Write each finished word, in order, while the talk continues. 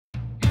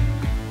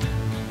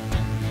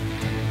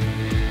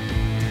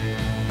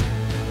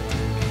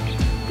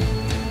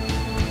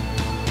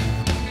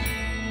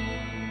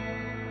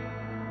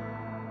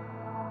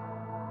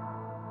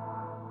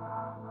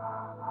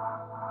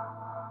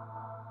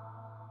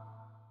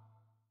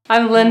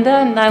I'm Linda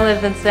and I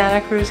live in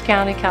Santa Cruz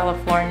County,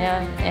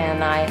 California,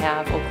 and I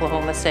have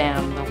Oklahoma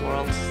Sam, the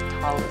world's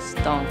tallest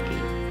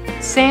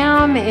donkey.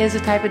 Sam is a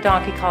type of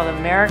donkey called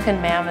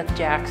American Mammoth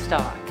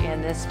Jackstock,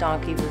 and this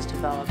donkey was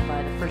developed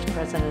by the first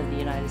president of the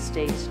United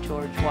States,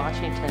 George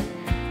Washington,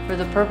 for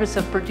the purpose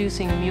of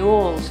producing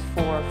mules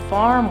for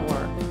farm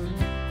work.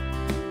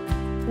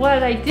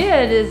 What I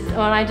did is, when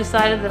I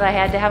decided that I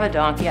had to have a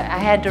donkey, I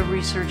had to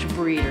research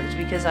breeders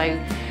because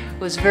I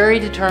was very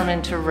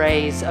determined to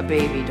raise a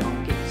baby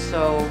donkey.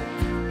 So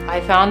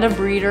I found a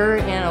breeder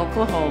in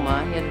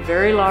Oklahoma. He had a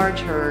very large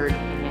herd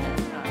and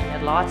he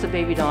had lots of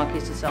baby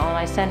donkeys to sell, and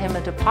I sent him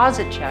a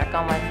deposit check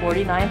on my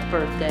 49th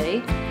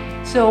birthday.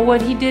 So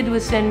what he did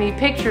was send me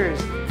pictures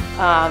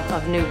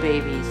of new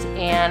babies,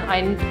 and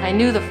I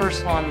knew the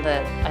first one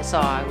that I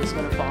saw I was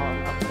going to fall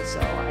in love with, so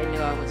I knew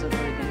I wasn't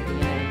really going to be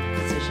in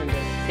any position to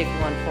pick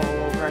one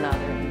foal over another.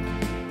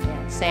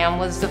 And Sam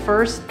was the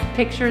first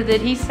picture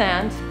that he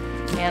sent,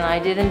 and I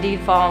did indeed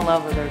fall in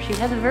love with her. She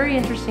has a very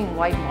interesting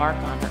white mark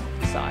on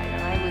her side,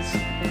 and I was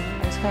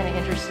kind of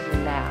interested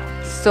in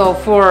that. So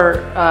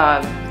for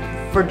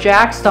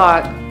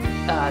Jackstock,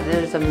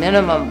 there's a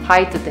minimum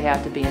height that they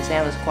have to be, and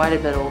Sam is quite a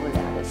bit over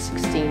that. It's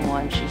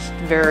 16'1". She's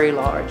very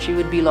large. She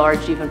would be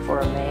large even for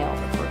a male,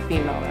 but for a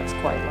female, that's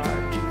quite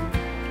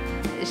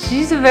large.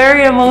 She's a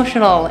very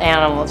emotional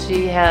animal.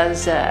 She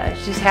has,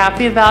 she's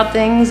happy about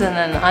things and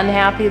then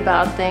unhappy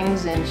about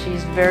things, and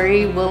she's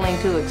very willing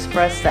to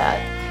express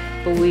that.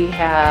 But we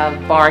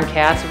have barn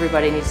cats.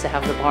 Everybody needs to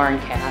have the barn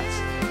cats.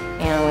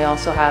 And we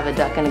also have a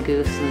duck and a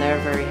goose, and they're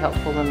very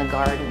helpful in the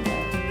garden.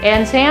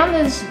 And Sam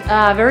is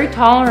very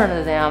tolerant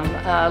of them,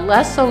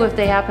 less so if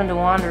they happen to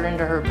wander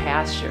into her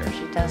pasture.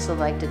 She tends to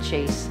like to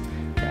chase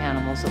the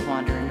animals that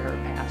wander into her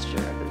pasture.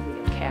 It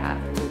would be a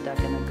cat or a duck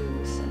and a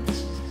goose. And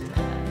she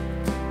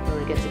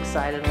really gets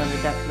excited when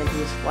the duck and the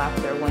goose flap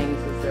their wings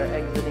as they're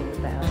exiting the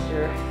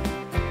pasture.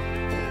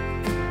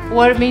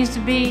 What it means to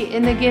be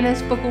in the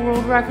Guinness Book of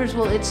World Records,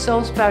 well, it's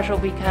so special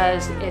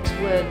because it's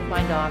with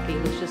my donkey,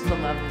 who's just the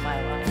love of my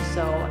life.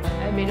 So,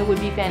 I mean, it would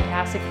be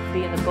fantastic to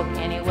be in the book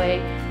anyway,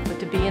 but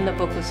to be in the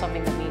book with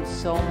something that means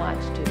so much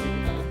to me